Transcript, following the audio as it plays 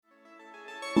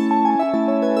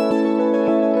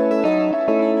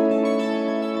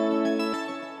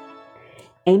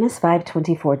Amos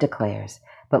 5:24 declares,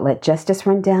 "But let justice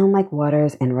run down like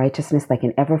waters and righteousness like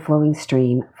an ever-flowing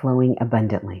stream flowing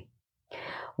abundantly."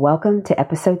 Welcome to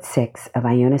episode 6 of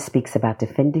Iona Speaks About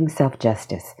Defending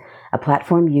Self-Justice, a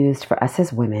platform used for us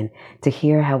as women to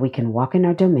hear how we can walk in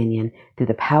our dominion through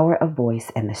the power of voice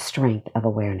and the strength of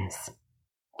awareness.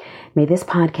 May this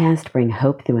podcast bring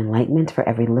hope through enlightenment for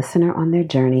every listener on their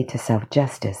journey to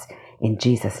self-justice, in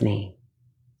Jesus' name.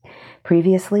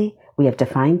 Previously, we have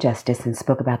defined justice and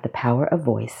spoke about the power of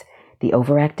voice, the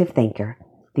overactive thinker,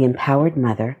 the empowered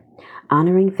mother,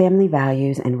 honoring family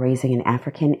values, and raising an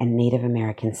African and Native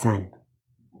American son.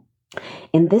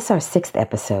 In this, our 6th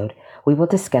episode, we will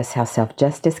discuss how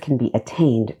self-justice can be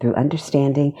attained through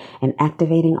understanding and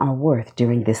activating our worth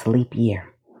during this leap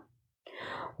year.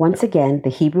 Once again, the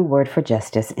Hebrew word for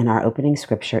justice in our opening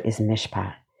scripture is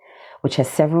mishpat, which has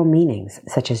several meanings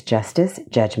such as justice,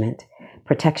 judgment,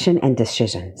 protection, and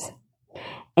decisions.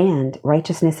 And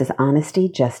righteousness is honesty,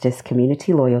 justice,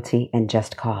 community loyalty, and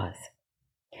just cause.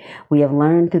 We have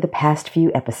learned through the past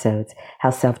few episodes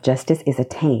how self-justice is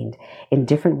attained in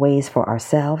different ways for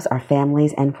ourselves, our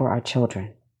families, and for our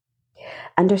children.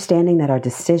 Understanding that our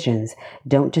decisions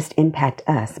don't just impact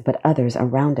us, but others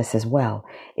around us as well,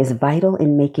 is vital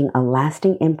in making a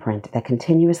lasting imprint that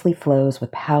continuously flows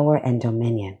with power and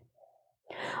dominion.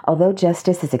 Although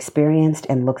justice is experienced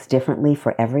and looks differently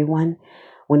for everyone,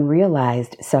 when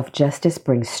realized, self-justice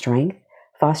brings strength,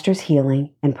 fosters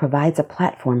healing, and provides a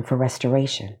platform for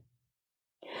restoration.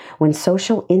 When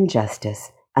social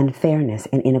injustice, unfairness,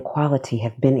 and inequality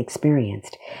have been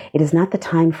experienced, it is not the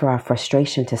time for our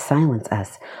frustration to silence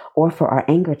us or for our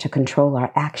anger to control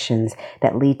our actions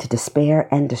that lead to despair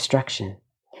and destruction.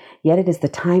 Yet it is the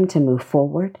time to move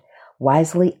forward,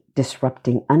 wisely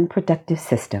disrupting unproductive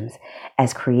systems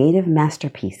as creative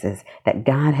masterpieces that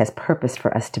God has purposed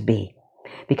for us to be,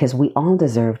 because we all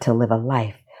deserve to live a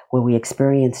life where we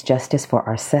experience justice for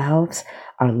ourselves,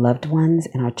 our loved ones,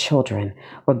 and our children,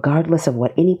 regardless of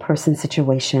what any person,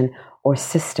 situation, or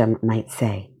system might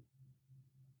say.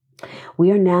 We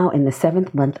are now in the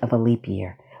 7th month of a leap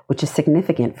year, which is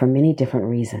significant for many different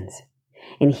reasons.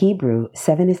 In Hebrew,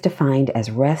 7 is defined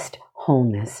as rest,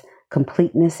 wholeness,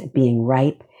 completeness, being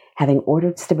ripe, having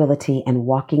ordered stability, and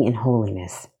walking in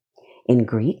holiness. In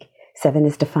Greek, 7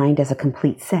 is defined as a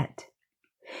complete set.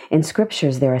 In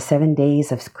scriptures, there are 7 days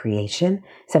of creation,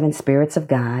 7 spirits of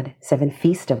God, 7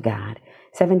 feasts of God,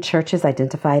 7 churches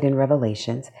identified in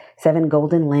Revelations, 7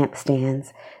 golden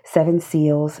lampstands, 7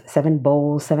 seals, 7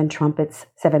 bowls, 7 trumpets,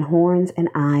 7 horns and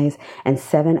eyes, and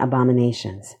 7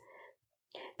 abominations.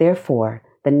 Therefore,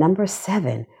 the number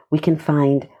 7, we can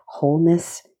find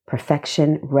wholeness,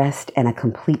 perfection, rest, and a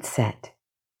complete set.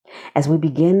 As we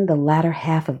begin the latter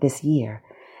half of this year,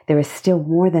 there is still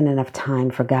more than enough time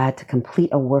for God to complete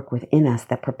a work within us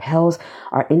that propels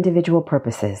our individual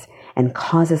purposes and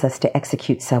causes us to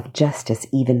execute self-justice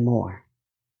even more.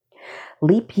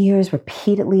 Leap years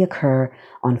repeatedly occur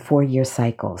on 4-year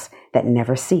cycles that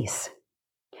never cease.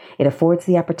 It affords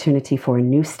the opportunity for a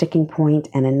new sticking point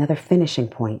and another finishing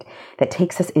point that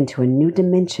takes us into a new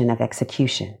dimension of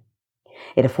execution.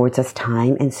 It affords us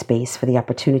time and space for the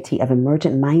opportunity of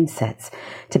emergent mindsets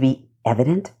to be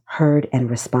evident, heard, and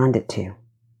responded to.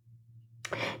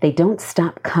 They don't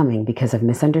stop coming because of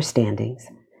misunderstandings,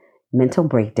 mental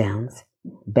breakdowns,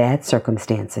 bad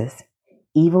circumstances,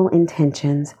 evil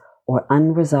intentions, or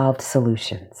unresolved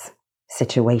situations.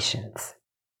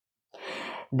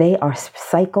 They are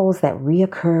cycles that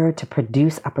reoccur to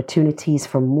produce opportunities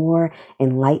for more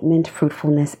enlightenment,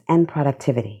 fruitfulness, and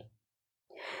productivity.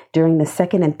 During the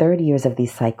 2nd and 3rd years of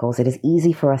these cycles, it is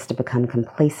easy for us to become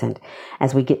complacent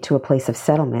as we get to a place of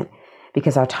settlement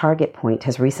because our target point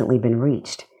has recently been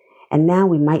reached, and now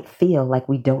we might feel like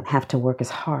we don't have to work as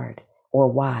hard or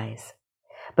wise.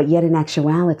 But yet in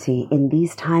actuality, in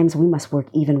these times, we must work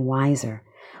even wiser,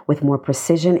 with more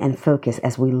precision and focus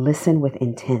as we listen with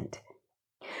intent.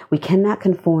 We cannot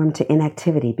conform to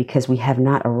inactivity because we have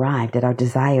not arrived at our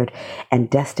desired and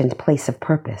destined place of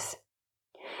purpose.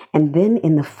 And then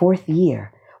in the 4th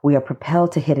year, we are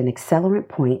propelled to hit an accelerant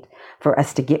point for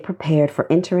us to get prepared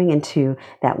for entering into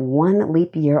that one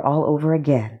leap year all over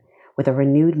again with a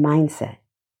renewed mindset.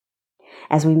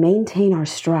 As we maintain our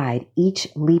stride, each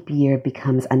leap year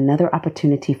becomes another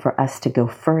opportunity for us to go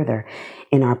further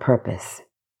in our purpose.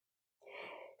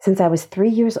 Since I was 3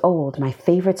 years old, my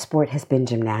favorite sport has been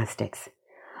gymnastics.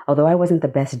 Although I wasn't the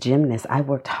best gymnast, I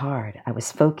worked hard, I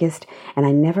was focused, and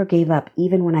I never gave up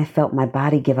even when I felt my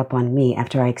body give up on me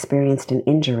after I experienced an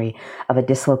injury of a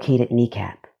dislocated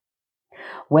kneecap.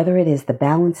 Whether it is the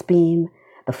balance beam,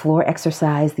 the floor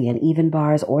exercise, the uneven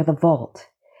bars, or the vault,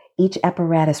 each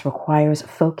apparatus requires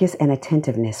focus and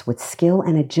attentiveness with skill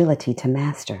and agility to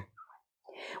master.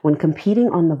 When competing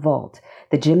on the vault,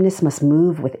 the gymnast must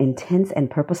move with intense and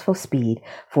purposeful speed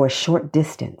for a short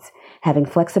distance, having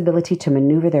flexibility to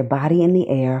maneuver their body in the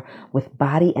air with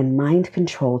body and mind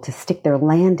control to stick their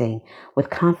landing with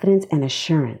confidence and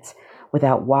assurance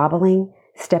without wobbling,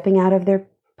 stepping out of their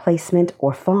placement,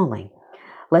 or falling,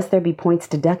 lest there be points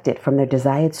deducted from their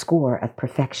desired score of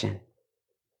perfection.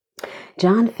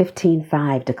 John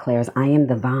 15:5 declares, "I am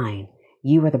the vine,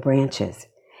 you are the branches.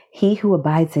 He who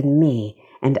abides in me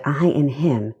and I in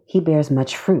him, he bears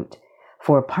much fruit,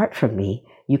 for apart from me,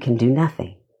 you can do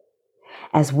nothing."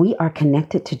 As we are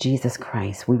connected to Jesus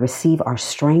Christ, we receive our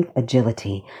strength,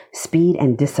 agility, speed,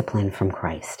 and discipline from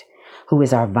Christ, who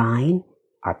is our vine,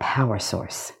 our power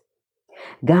source.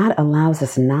 God allows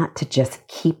us not to just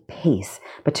keep pace,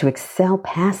 but to excel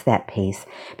past that pace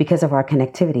because of our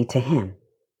connectivity to him.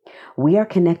 We are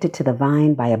connected to the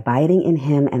vine by abiding in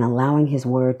him and allowing his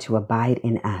word to abide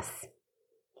in us.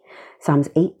 Psalms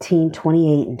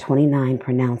 18:28 and 29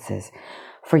 pronounces,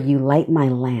 "For you light my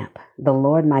lamp, the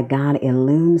Lord my God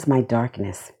illumines my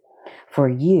darkness. For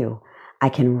you, I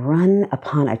can run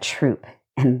upon a troop,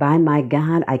 and by my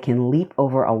God, I can leap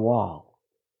over a wall."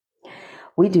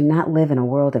 We do not live in a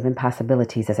world of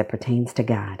impossibilities as it pertains to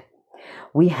God.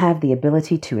 We have the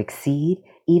ability to exceed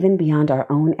even beyond our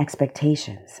own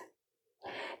expectations.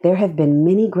 There have been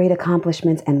many great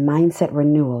accomplishments and mindset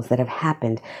renewals that have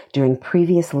happened during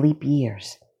previous leap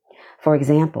years. For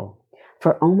example,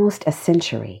 for almost a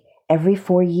century, every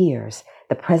 4 years,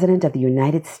 the President of the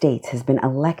United States has been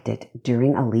elected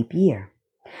during a leap year.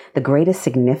 The greatest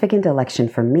significant election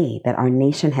for me that our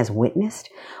nation has witnessed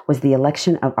was the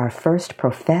election of our first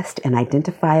professed and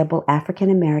identifiable African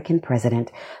American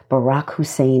president, Barack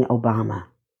Hussein Obama.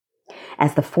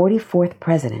 As the 44th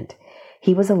president,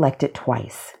 he was elected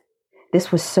twice.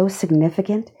 This was so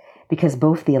significant because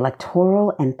both the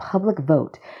electoral and public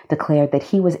vote declared that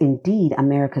he was indeed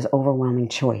America's overwhelming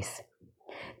choice.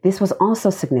 This was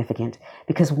also significant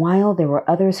because while there were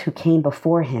others who came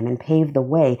before him and paved the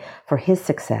way for his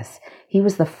success, he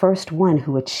was the first one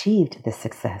who achieved this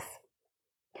success.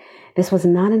 This was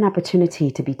not an opportunity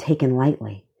to be taken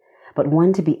lightly, but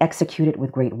one to be executed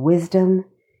with great wisdom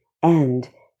and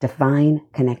divine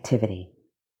connectivity.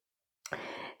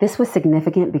 This was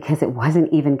significant because it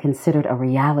wasn't even considered a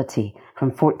reality from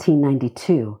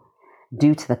 1492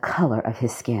 due to the color of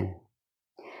his skin.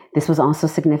 This was also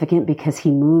significant because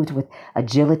he moved with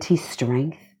agility,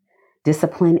 strength,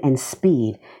 discipline, and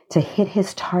speed to hit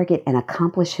his target and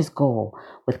accomplish his goal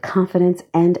with confidence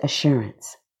and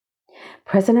assurance.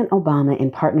 President Obama,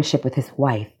 in partnership with his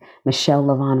wife, Michelle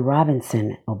LaVaughn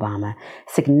Robinson Obama,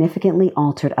 significantly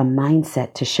altered a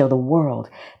mindset to show the world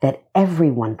that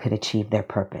everyone could achieve their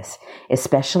purpose,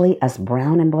 especially us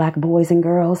brown and black boys and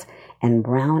girls and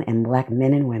brown and black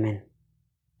men and women.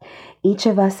 Each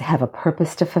of us have a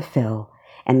purpose to fulfill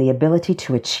and the ability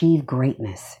to achieve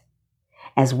greatness.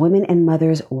 As women and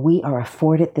mothers, we are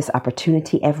afforded this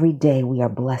opportunity every day. We are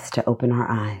blessed to open our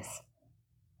eyes.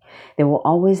 There will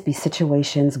always be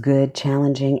situations, good,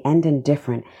 challenging, and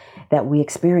indifferent, that we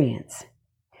experience.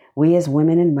 We as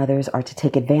women and mothers are to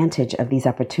take advantage of these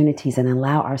opportunities and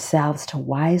allow ourselves to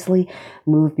wisely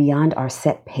move beyond our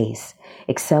set pace,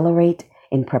 accelerate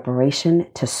in preparation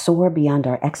to soar beyond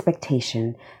our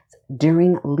expectations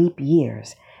during leap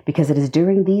years, because it is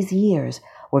during these years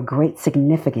where great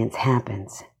significance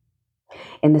happens.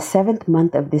 In the 7th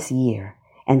month of this year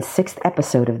and 6th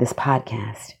episode of this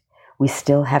podcast, we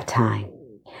still have time.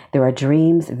 There are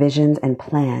dreams, visions, and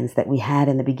plans that we had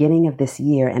in the beginning of this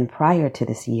year and prior to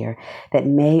this year that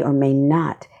may or may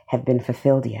not have been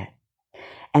fulfilled yet.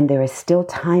 And there is still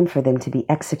time for them to be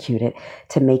executed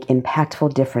to make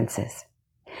impactful differences.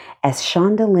 As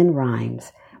Shonda Lynn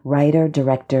Rhimes, writer,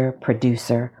 director,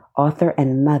 producer, author,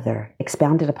 and mother,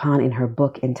 expounded upon in her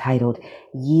book entitled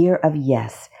Year of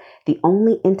Yes, the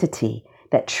only entity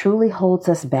that truly holds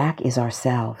us back is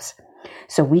ourselves.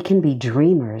 So we can be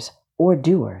dreamers or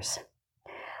doers.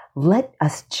 Let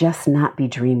us just not be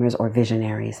dreamers or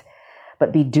visionaries,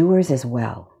 but be doers as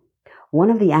well. One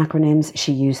of the acronyms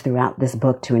she used throughout this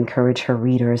book to encourage her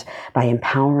readers by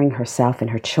empowering herself and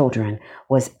her children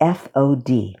was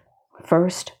FOD,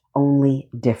 First, Only,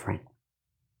 Different.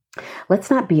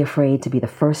 Let's not be afraid to be the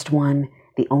first one,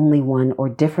 the only one, or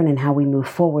different in how we move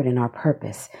forward in our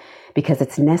purpose, because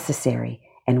it's necessary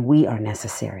and we are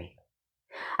necessary.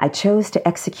 I chose to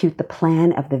execute the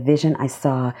plan of the vision I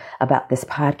saw about this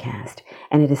podcast,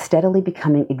 and it is steadily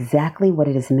becoming exactly what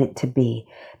it is meant to be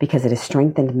because it has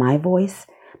strengthened my voice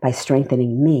by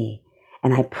strengthening me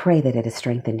and I pray that it has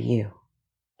strengthened you.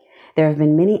 There have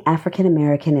been many African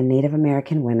American and Native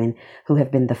American women who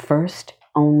have been the first,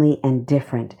 only, and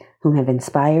different, who have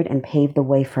inspired and paved the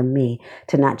way for me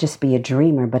to not just be a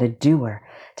dreamer, but a doer,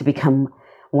 to become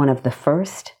one of the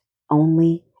first,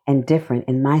 only, and different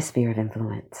in my sphere of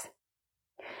influence.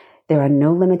 There are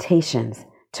no limitations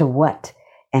to what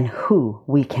and who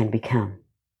we can become.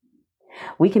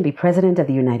 We can be President of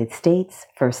the United States,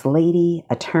 First Lady,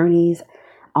 attorneys,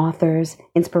 authors,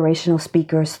 inspirational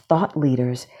speakers, thought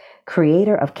leaders,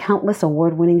 creator of countless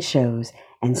award-winning shows,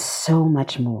 and so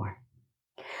much more.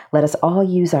 Let us all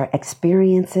use our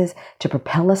experiences to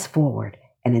propel us forward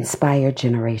and inspire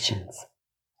generations.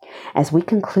 As we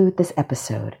conclude this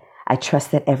episode, I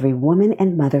trust that every woman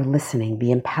and mother listening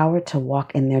be empowered to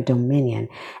walk in their dominion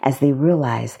as they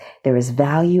realize there is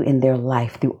value in their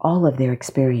life through all of their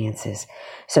experiences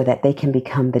so that they can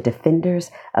become the defenders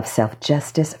of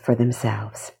self-justice for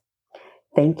themselves.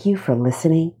 Thank you for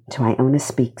listening to Iona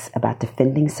Speaks about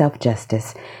defending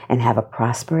self-justice, and have a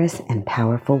prosperous and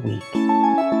powerful week.